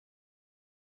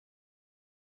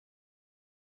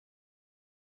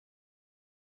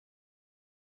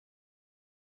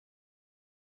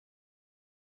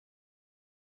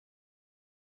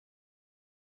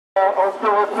On se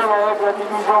retrouve avec la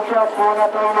division 4 où on n'a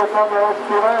pas eu le temps de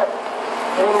respirer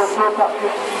et le feu parti.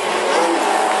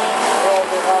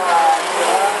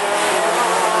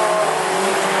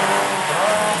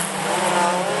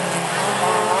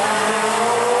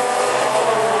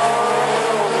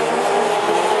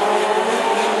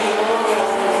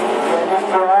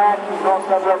 Qui lance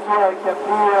la voiture et qui a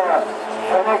pris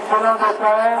un excellent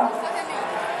départ.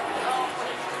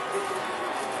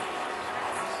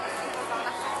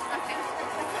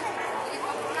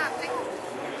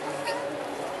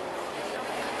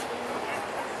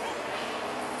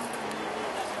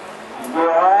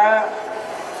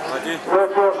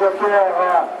 Voiture joker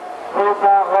pris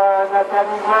par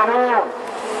Nathalie Guélo,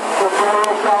 c'est pour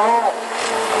le caron,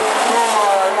 pour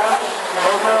la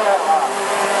Robert.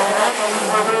 Nathalie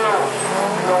Guélo,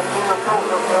 qui ont pris le tour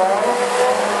joker.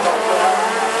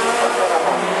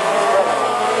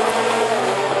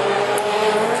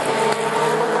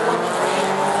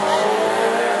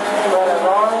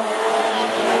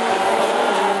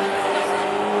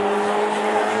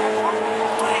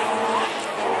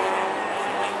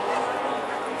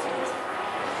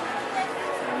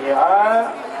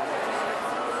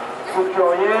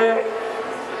 Couturier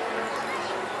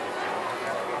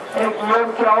et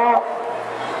Guillaume Caron.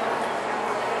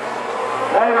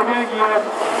 Là, il est bien Guillaume.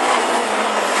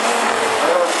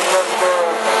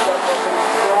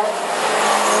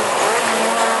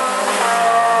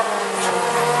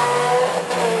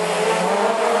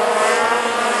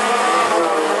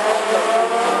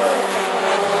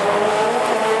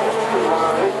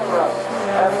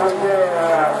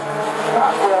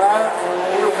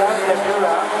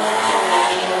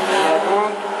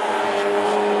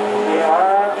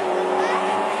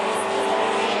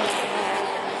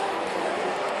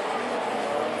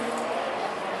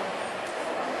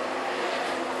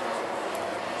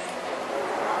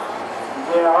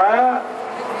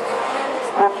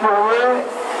 Couturier,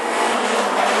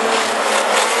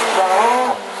 Caron,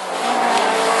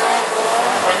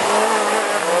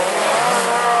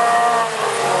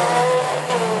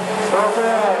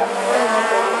 Robert,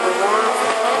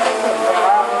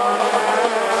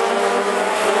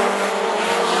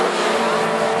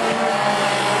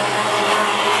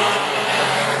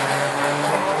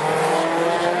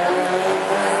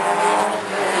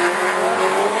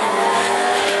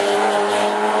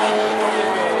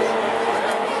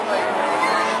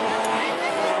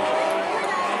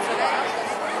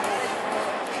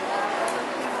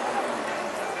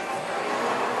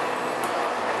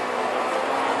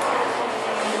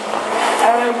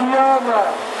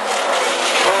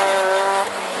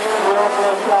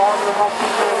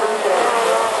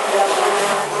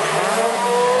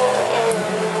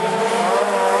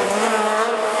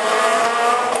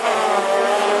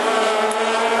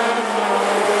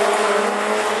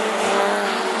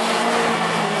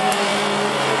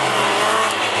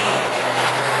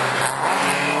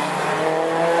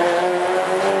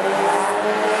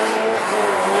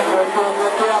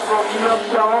 Guillaume,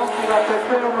 Caron qui va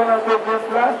tester au moment de deuxième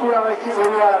place ou la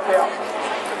récupérer à la perte.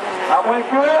 À moins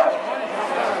que...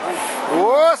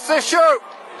 Oh, c'est chaud!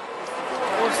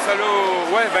 Oh le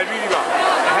salaud! Ouais, bah lui il y va.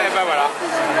 Eh bah voilà.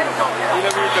 Il a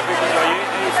voulu taper Couturier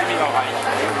et il s'est mis dans le rail.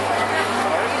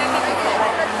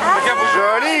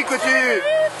 Joli couture!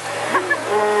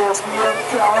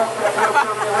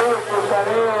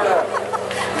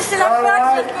 C'est la fin que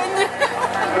j'ai connue.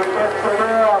 Le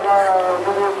questionnaire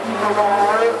de l'équipe de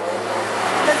Montréal.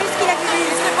 T'as vu ce qu'il a voulu?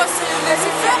 Il s'est passé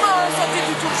laisser faire, sortir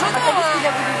du tour jaune. Il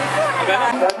a voulu le faire.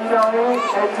 David Henry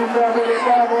est super de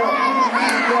l'état.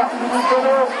 Merci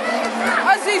Nicolas.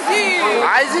 Ah Zizi!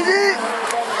 Allez Zizi!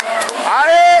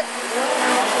 Allez!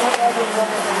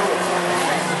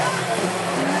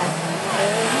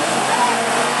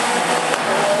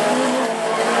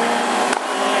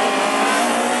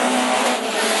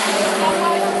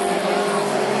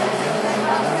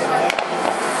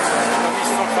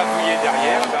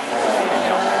 Derrière, ben,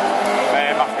 mais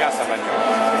elle marque bien sa bagnole.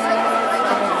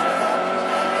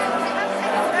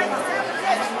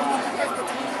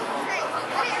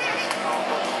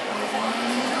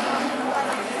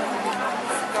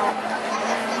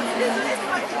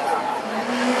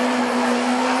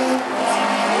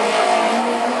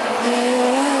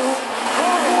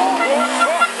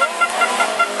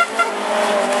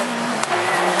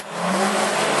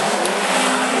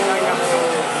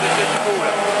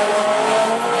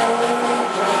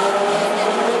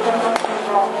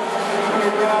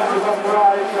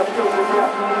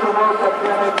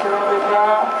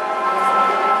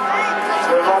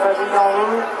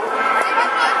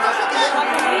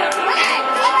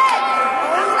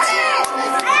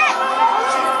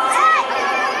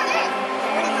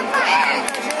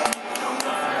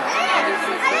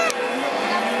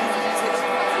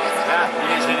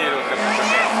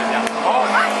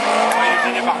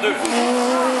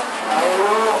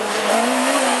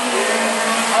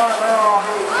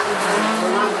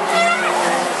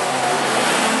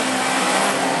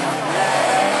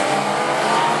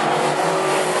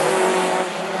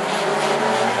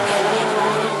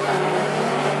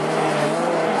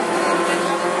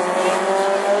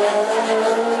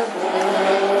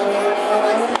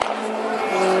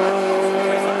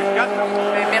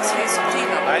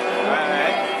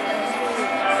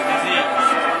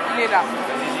 Joker.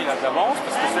 Vas-y Gilles, là t'avances,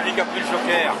 parce que celui qui a pris le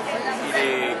Joker, il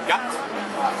est 4.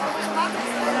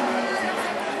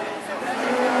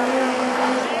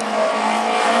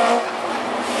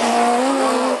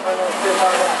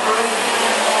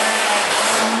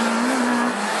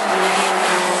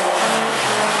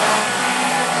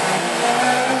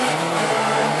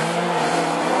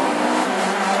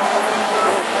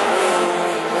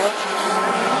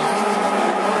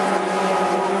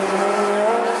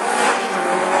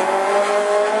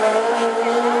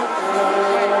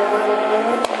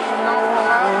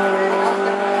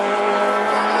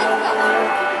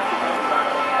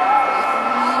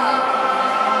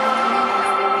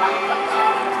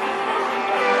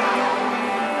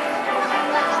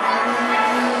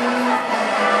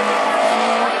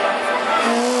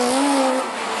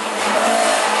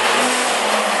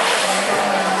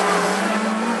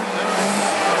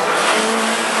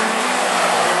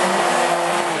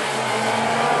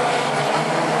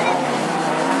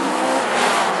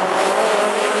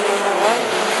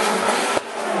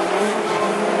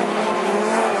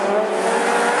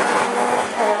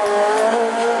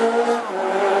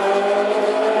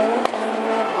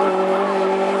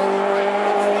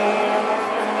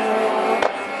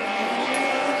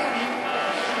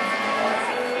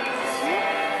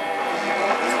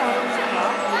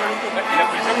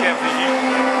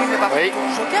 Oui.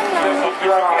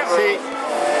 Joker là. Si.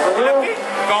 Il l'a pris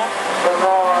quand?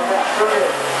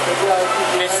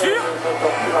 Il est sûr?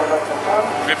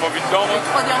 Je l'ai pas vu dedans, moi. Les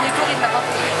 3 derniers tours, il l'a pas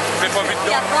pris. Je l'ai pas vu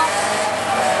Il y a dedans. pas.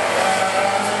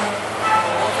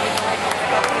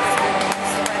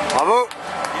 Bravo.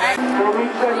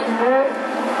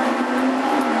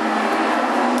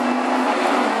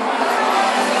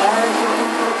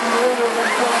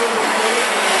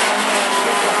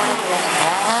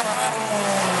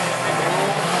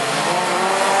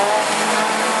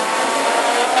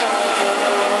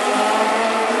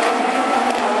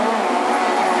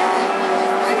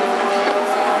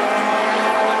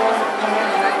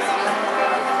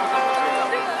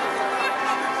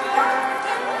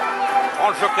 Prends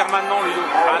le Joker maintenant, Ludo.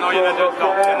 Ah non, il y en a 2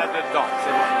 dedans. Il y en a 2 dedans.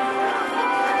 C'est bon.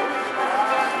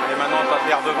 Allez, maintenant, t'as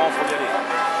l'air devant, faut y aller.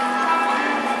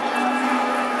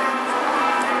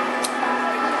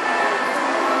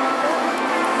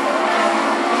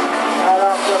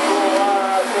 Alors,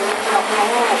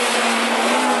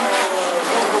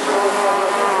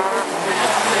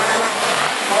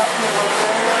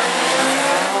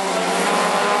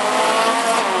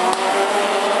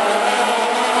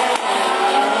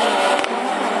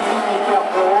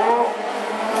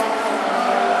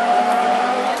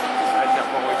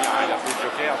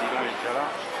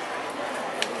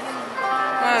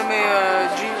 Ouais, mais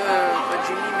Jimmy,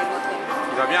 mais l'autre.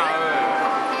 Il va bien,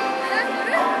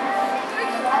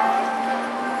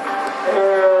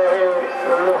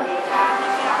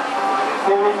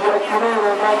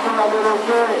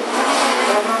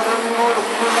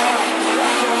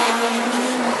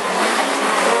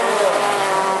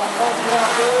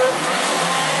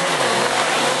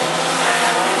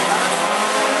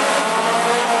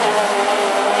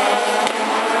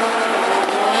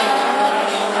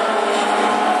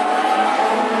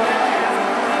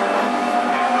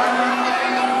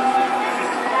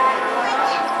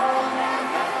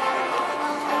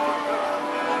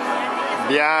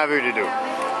 Bien vu, Ludo.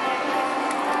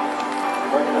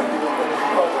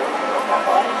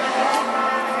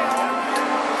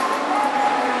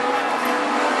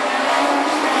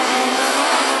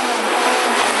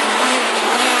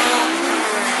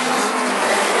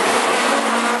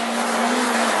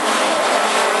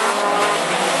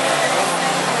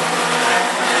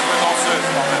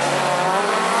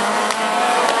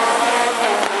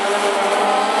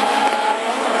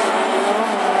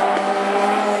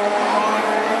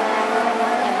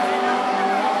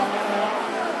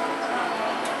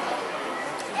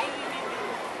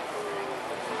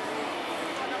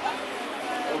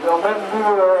 Ils ont même vu...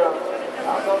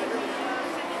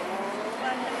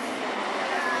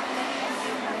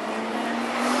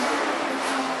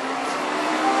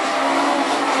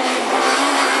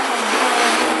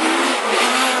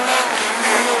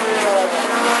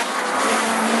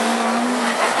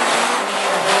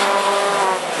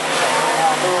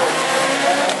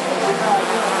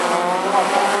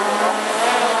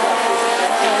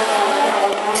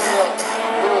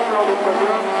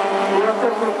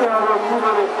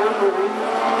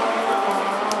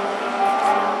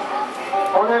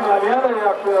 On aimerait bien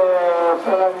d'ailleurs que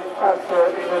cela lui fasse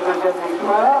une deuxième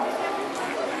victoire.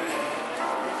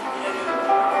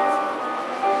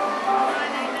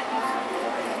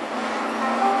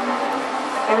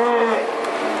 Et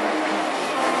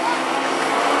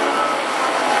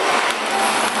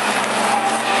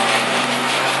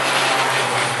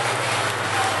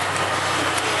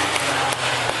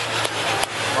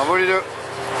Bravo les deux.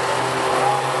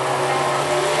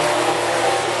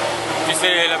 Tu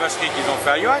sais la vacherie qu'ils ont fait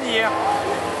à Johan hier.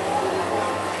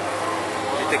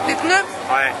 Les pneus?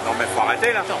 Ouais, non mais faut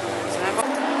arrêter là. C'est n'importe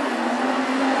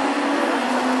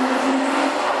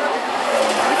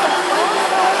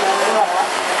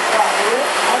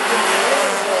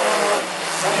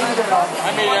quoi.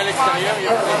 Ah mais il est à l'extérieur, il y a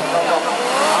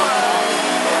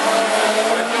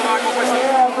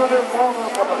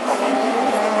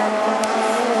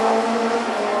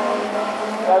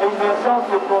La ligne Vincent,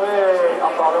 il pourrait,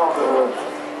 en parlant de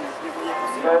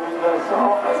la ligne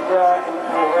Vincent, eh bien, il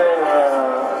pourrait,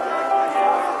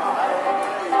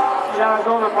 il a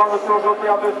raison de prendre son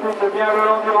joker de suite bien le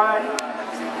long du rail.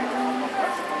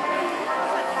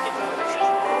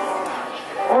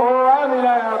 Oh, ah, mais il a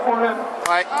un problème.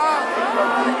 Ouais.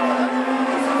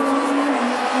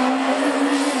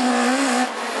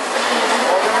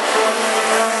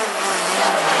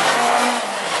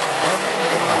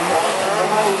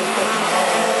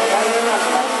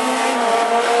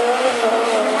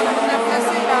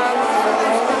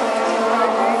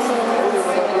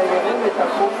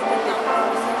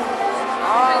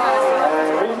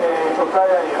 Oui, mais il faut pas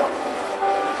aller ailleurs.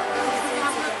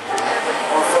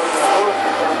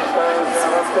 Ça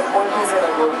va peut-être moins gêner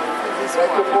la gauche. C'est vrai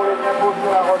que pour les impôts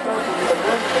sur la retraite, c'est très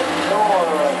bien, mais sinon...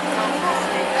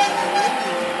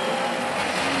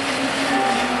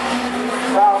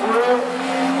 Barbier,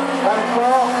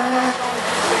 Valfort.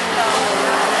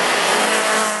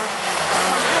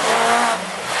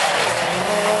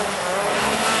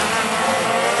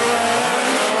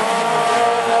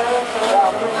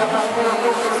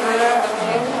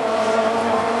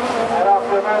 Alors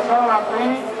que Vincent l'a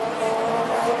pris.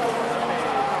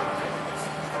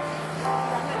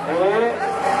 Et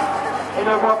il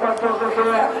ne voit pas de tour de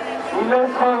terre. Il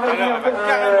laisse revenir. Alors, il va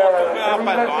carrément tomber un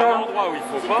pas dans un endroit où il ne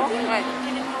faut pas. Ouais.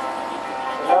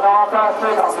 Il en aura pas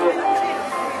assez, Barbier.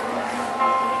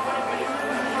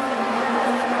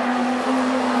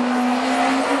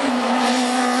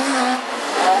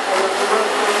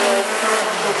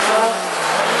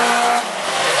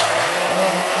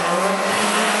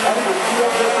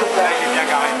 Là, il est bien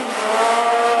garé.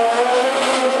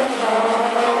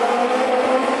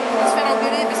 Il va se faire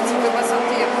engueuler parce qu'il ne peut pas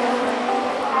sortir.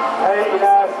 Allez, il a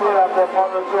assez là pour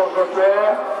prendre le tour de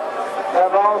terre.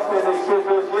 D'avance, c'est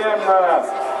deuxième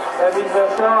David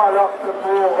Vincent, alors que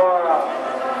pour Là,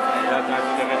 tu as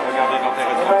intérêt de regarder dans tes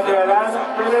Emmanuel rétroviseurs. Anne,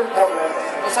 quel est le problème?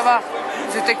 Bon, ça va.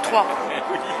 Vous étiez que 3.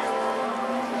 Oui.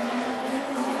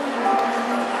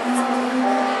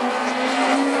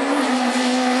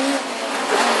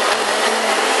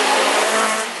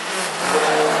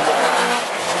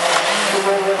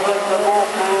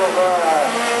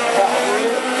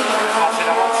 Ah, c'est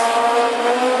l'avance.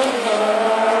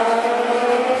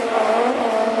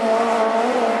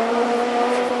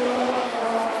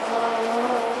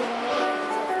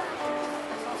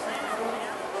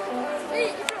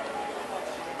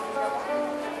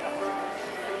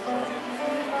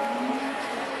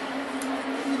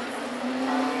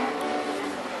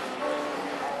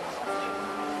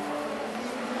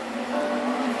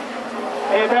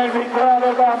 Et belle victoire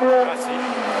de Barbier. Ah, si.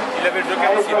 Il avait le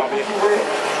joker aussi, Barbier.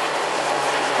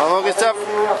 Bravo Christophe.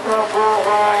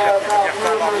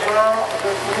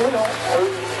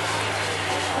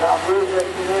 Barbier,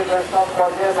 Jacquinet, Vincent,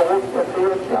 3e, Roux,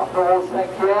 4e, Pierre Perrault,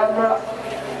 5e.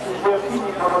 6e,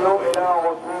 Nicolas, et là on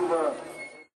retrouve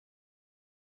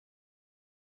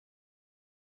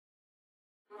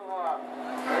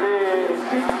les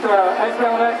sites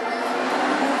internet.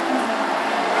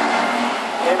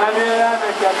 Emmanuel Anne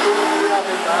qui a tout le bien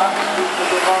d'État, qui se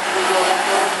demande toujours la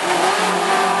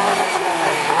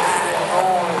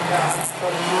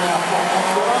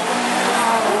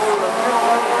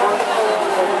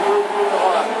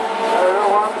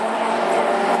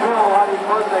le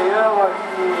Rallycross d'ailleurs,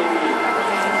 qui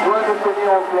doit nous tenir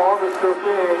au courant de ce que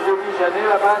fait Denis Janet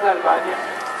là-bas en Allemagne.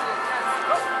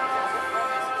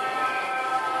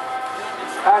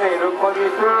 Allez, le premier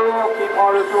tour qui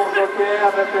prend le tour joker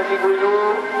avec le Niguilou.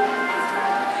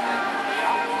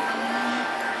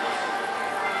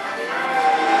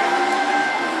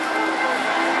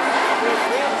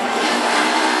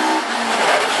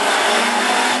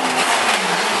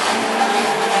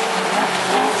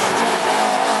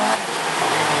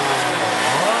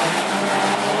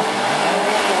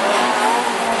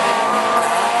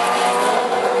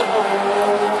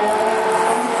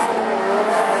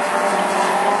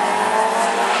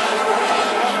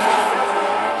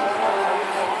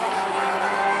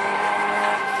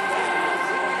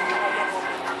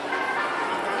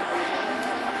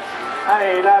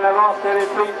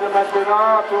 reprise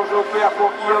maintenant, tour joker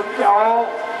pour Guillaume Caron.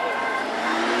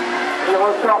 Il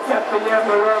ressort quatrième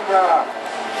de l'homme de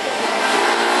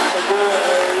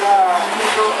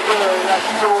la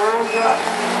Kilo Rose.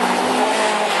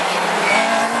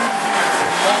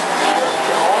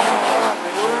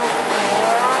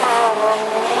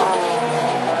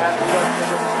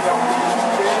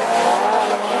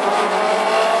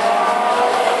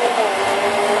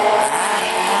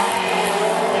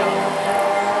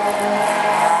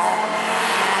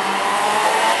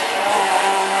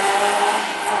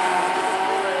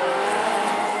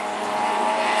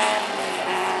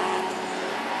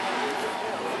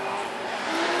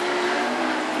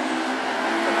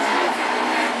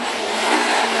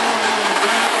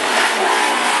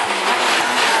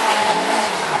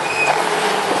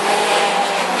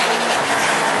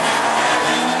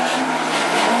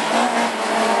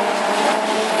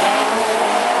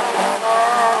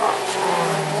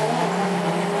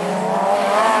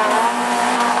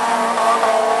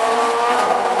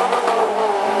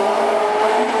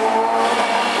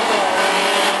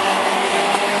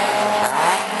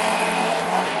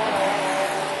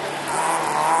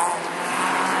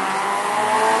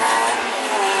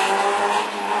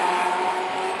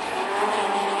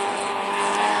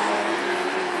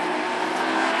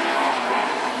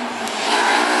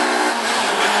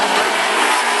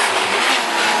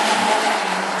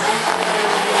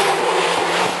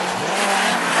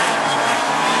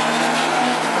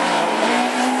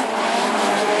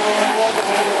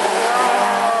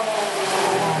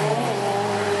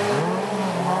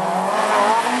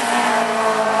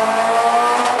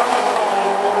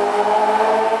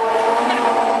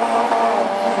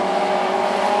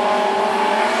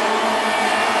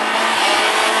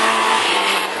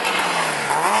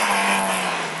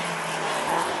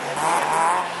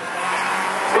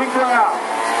 Victoire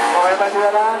pour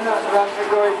Emmanuel Anne, 25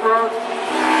 époques,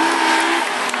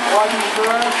 3 19.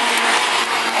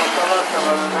 Ça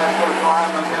va me mettre quand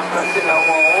même bien placé là haut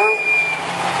en haut.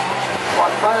 3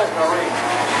 de balle, oui.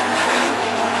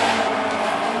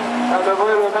 Ça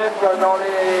devrait le mettre dans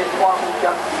les 3 ou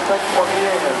 4, 5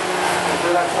 premiers de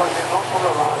la troisième manche. On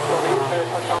va voir.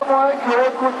 Moi qui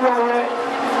est couturier.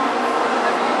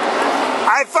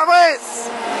 Allez Fabrice!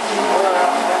 Voilà,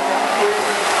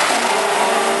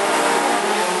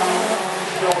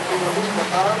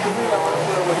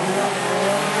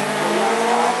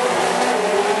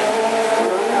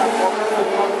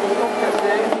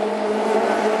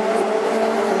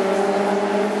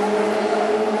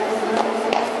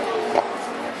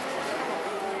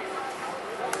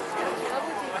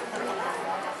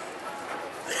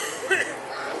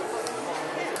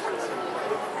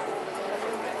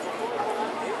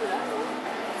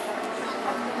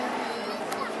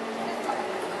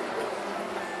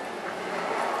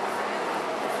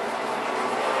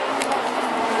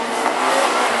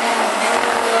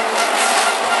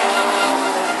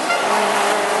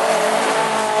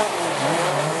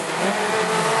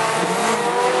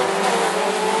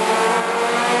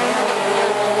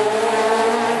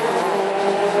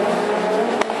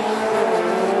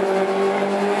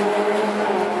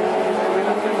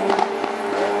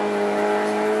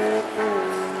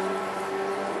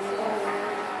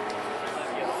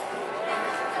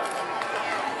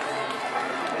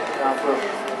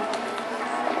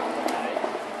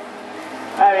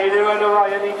 allez, il est mal devant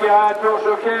Yannick Guérin, tour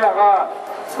joker,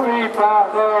 pris par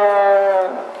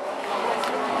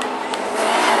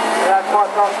la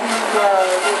 306 de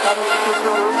Fabrice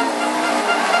sur lui.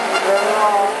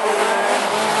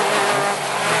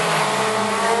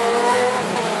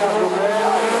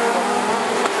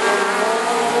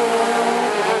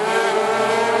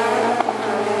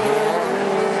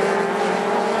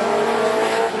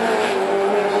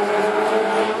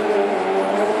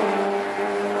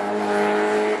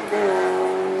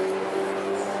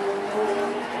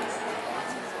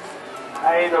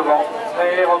 Allez, devant.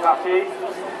 Et reparti.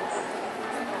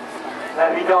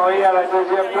 David Henry à la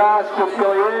deuxième place,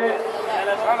 Couturier.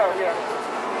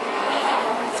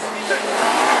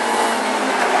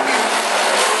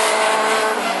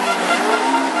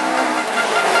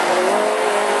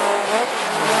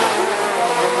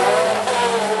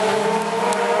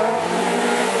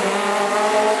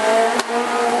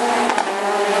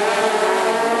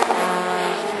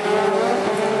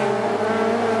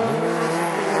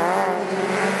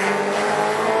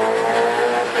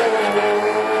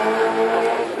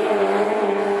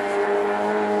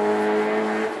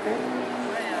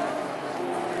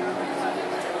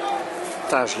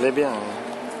 Putain, je l'ai bien.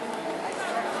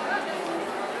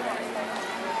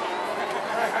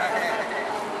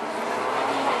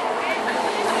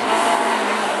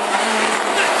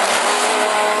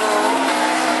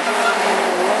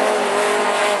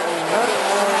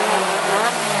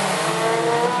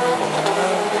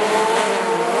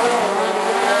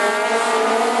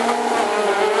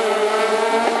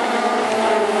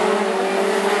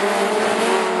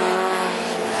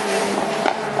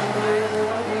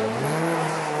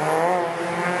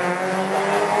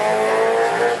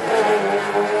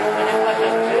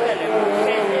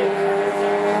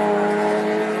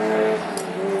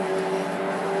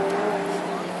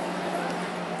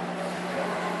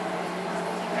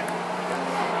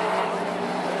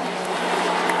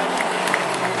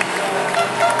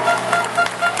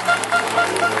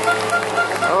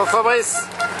 Fabrice.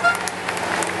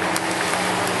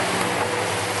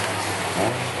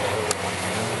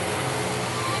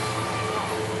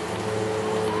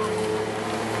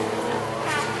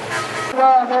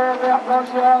 Bertrand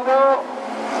Girardot.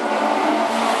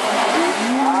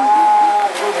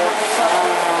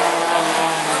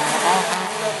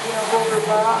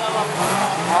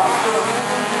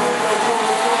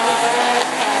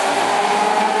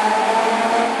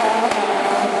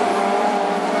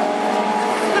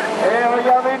 Et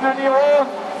regardez Denis Rose,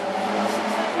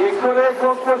 il est collé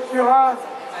contre Surin.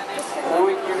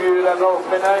 Oui, qui lui est là-bas au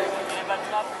freinage.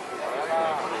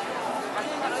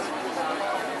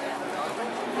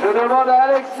 Je demande à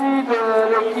Alexis de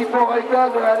l'équipe Oreca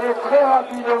d'aller très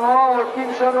rapidement au Team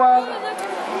Chanoine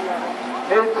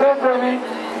et très très vite.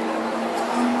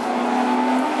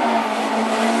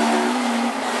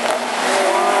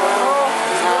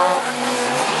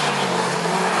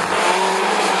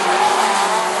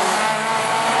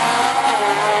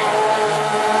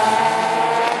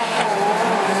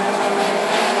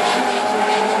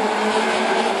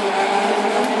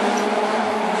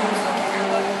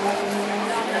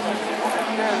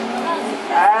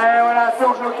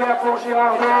 Tour joker pour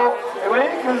Girardot. Et oui,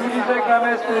 que je vous disais que la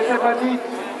messe n'était pas dite.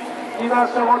 Il va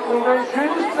se retrouver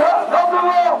juste dans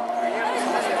devant.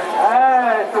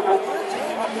 C'est beau.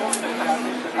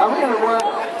 Ah oui, le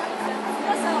moindre.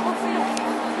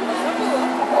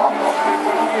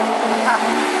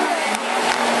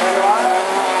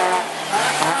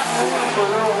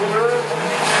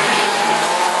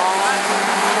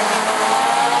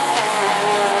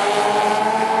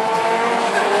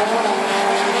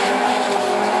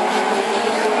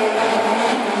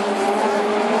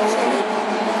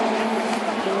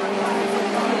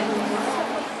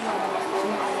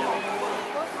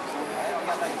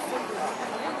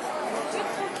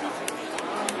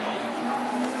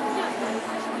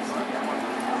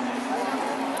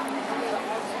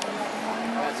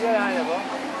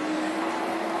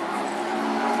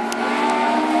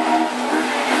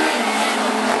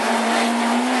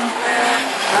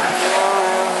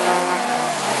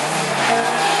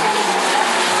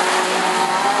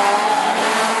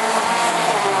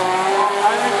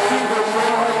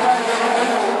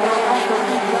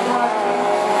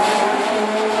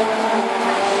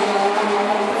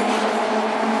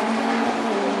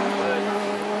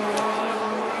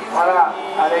 Voilà,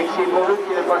 Alexis Bourou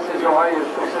qui n'est pas ses oreilles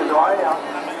sur ses oreilles. Hein.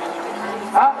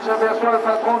 Ah, j'aperçois le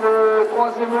patron de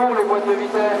 3e rang, les boîtes de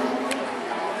vitesse.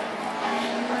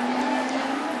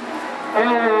 Et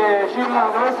Gilles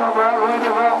s'en va loin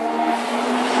devant.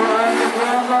 Sur un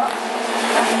deuxième.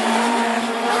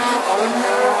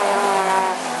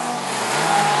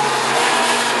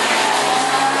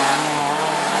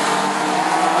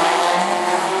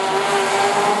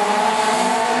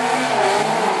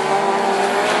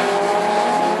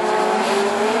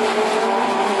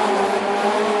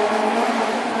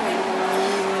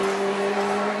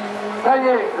 Ça y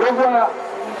est, le voilà.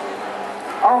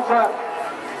 Enfin.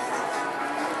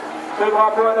 Ce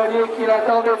drapeau à l'allié qu'il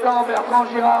attend de temps, Bertrand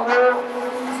Girardot.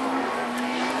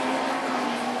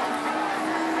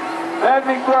 Belle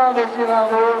victoire de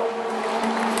Girardot.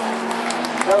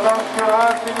 Devant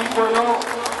Surin, Philippe Bonneau.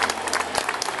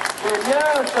 C'est bien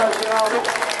ça, Girardot.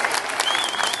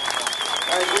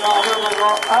 Girardot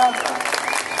devant Anne.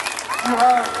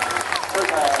 Surin.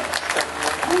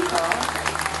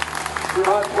 Sur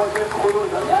un 3e chrono,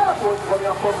 ça vient pour une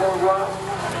première fois qu'on le voit.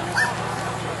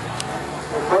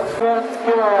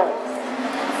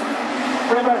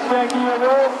 Sébastien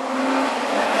Guillaumeau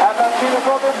a battu le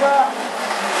bon départ.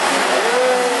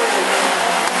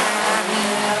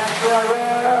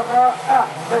 Ah,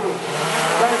 ça y est.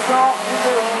 Vincent,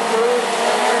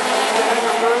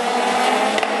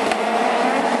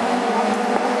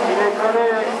 il est collé.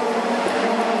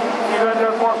 Sylvain de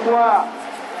François.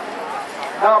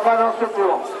 Non, pas dans ce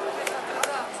tour.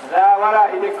 Là, voilà,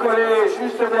 il est collé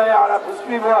juste derrière, là, pour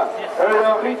suivre le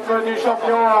rythme du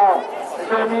champion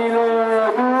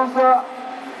 2012.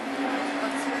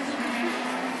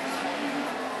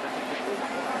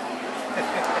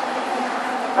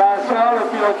 Vincent, le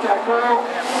pilote qui accourt.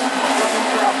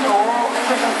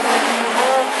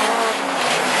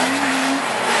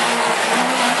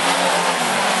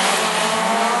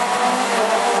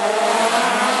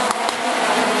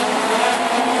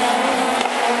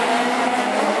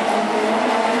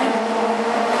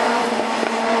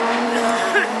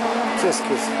 Qu'est-ce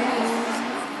que c'est?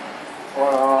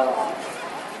 Voilà.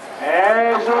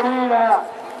 Eh, joli là.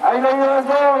 Ah, il a eu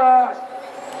raison là.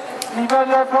 Il va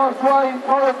de la François, il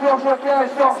prend le tour joker et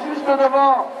sort juste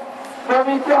devant. Comme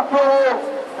il perd Toro,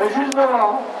 mais juste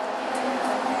devant.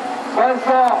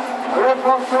 Vincent. le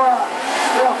François,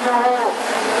 Bergeron,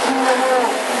 Filmé.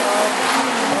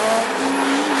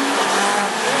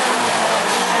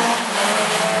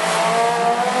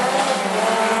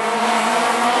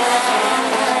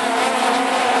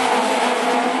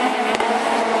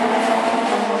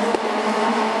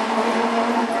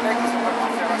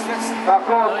 Par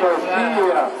contre,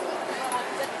 Gilles,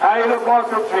 il le prend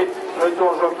tout de suite, le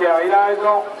tour joker, il a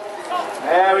raison.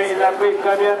 Eh oui, il l'a pris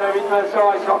très bien, David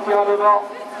Vincent, il sortira devant.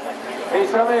 Et il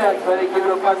savait qu'il fallait qu'il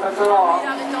le passe maintenant.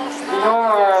 Hein. Sinon,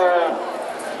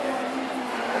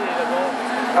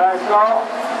 Vincent,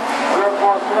 le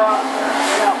François,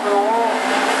 Bergeron,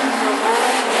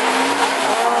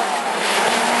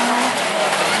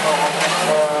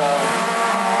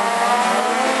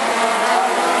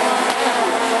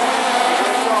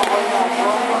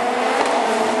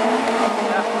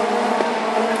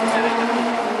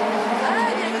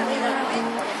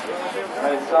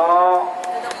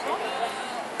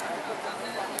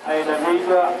 et David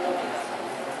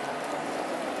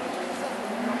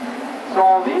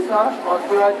sont vite, hein, je pense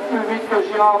qu'il va être plus vite que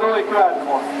Girardot et Claude,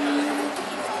 moi.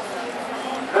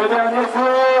 Le dernier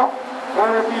tour pour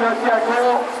le pilote Yaco.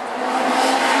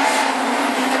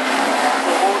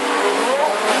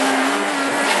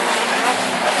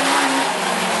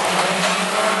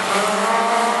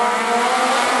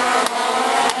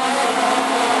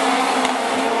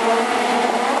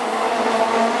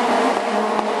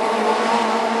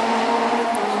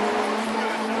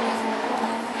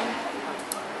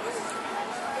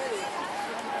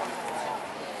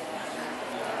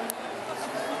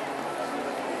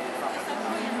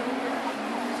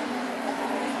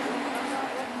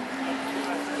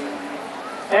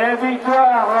 Et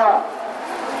victoire.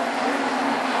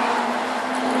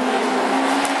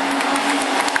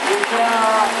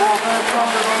 Victoire pour Vincent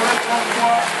devant le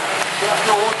François.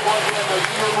 Bergeron 3e,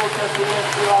 Guillemot 4e,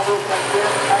 Girardot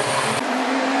 5e,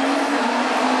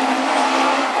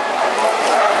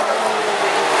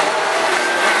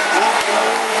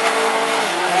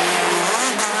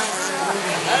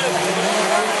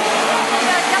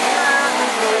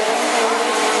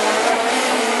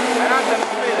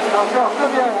 encore très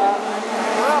bien, hein.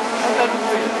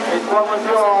 Les trois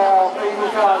voitures ont fait nous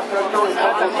faire un salto et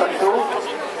faire un salto.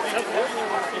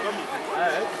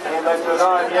 Et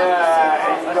maintenant, eh bien,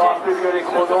 il n'y aura plus que les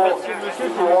chronos qui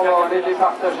pourront les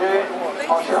départager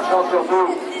en cherchant surtout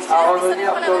à revenir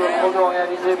sur le chrono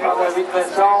réalisé par David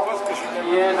Vincent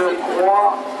qui est de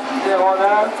 3,09.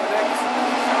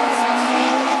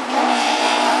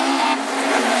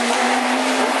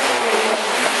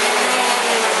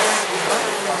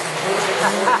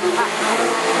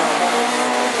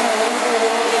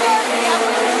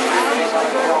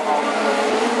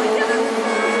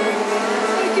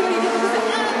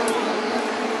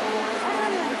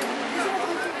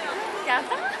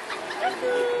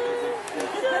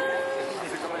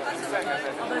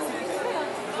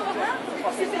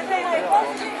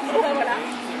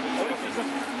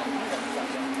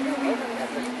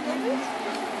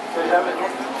 C'est jamais.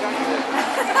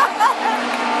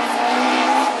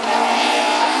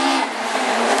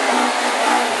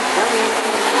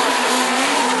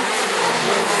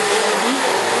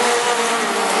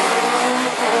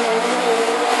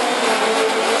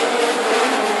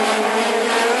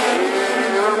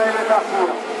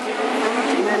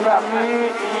 Il est parti,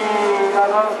 il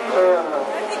avance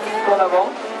son avant.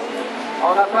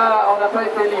 On n'a pas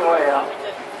été livré. Hein.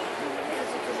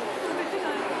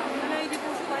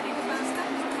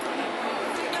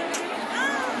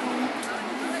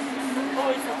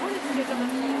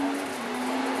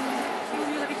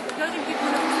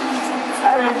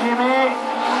 Allez Jimmy.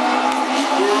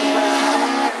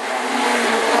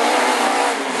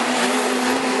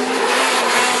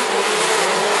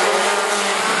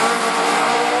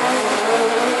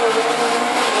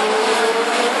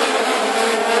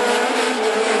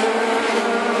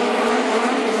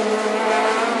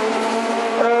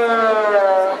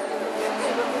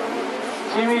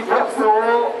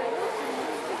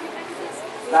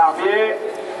 Barbier,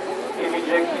 Émile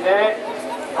Jacquinet.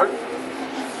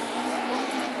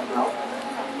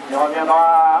 Il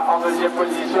reviendra en deuxième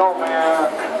position, mais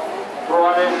pour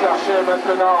aller chercher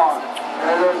maintenant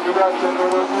le pilote de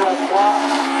Lebossé à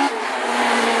 3.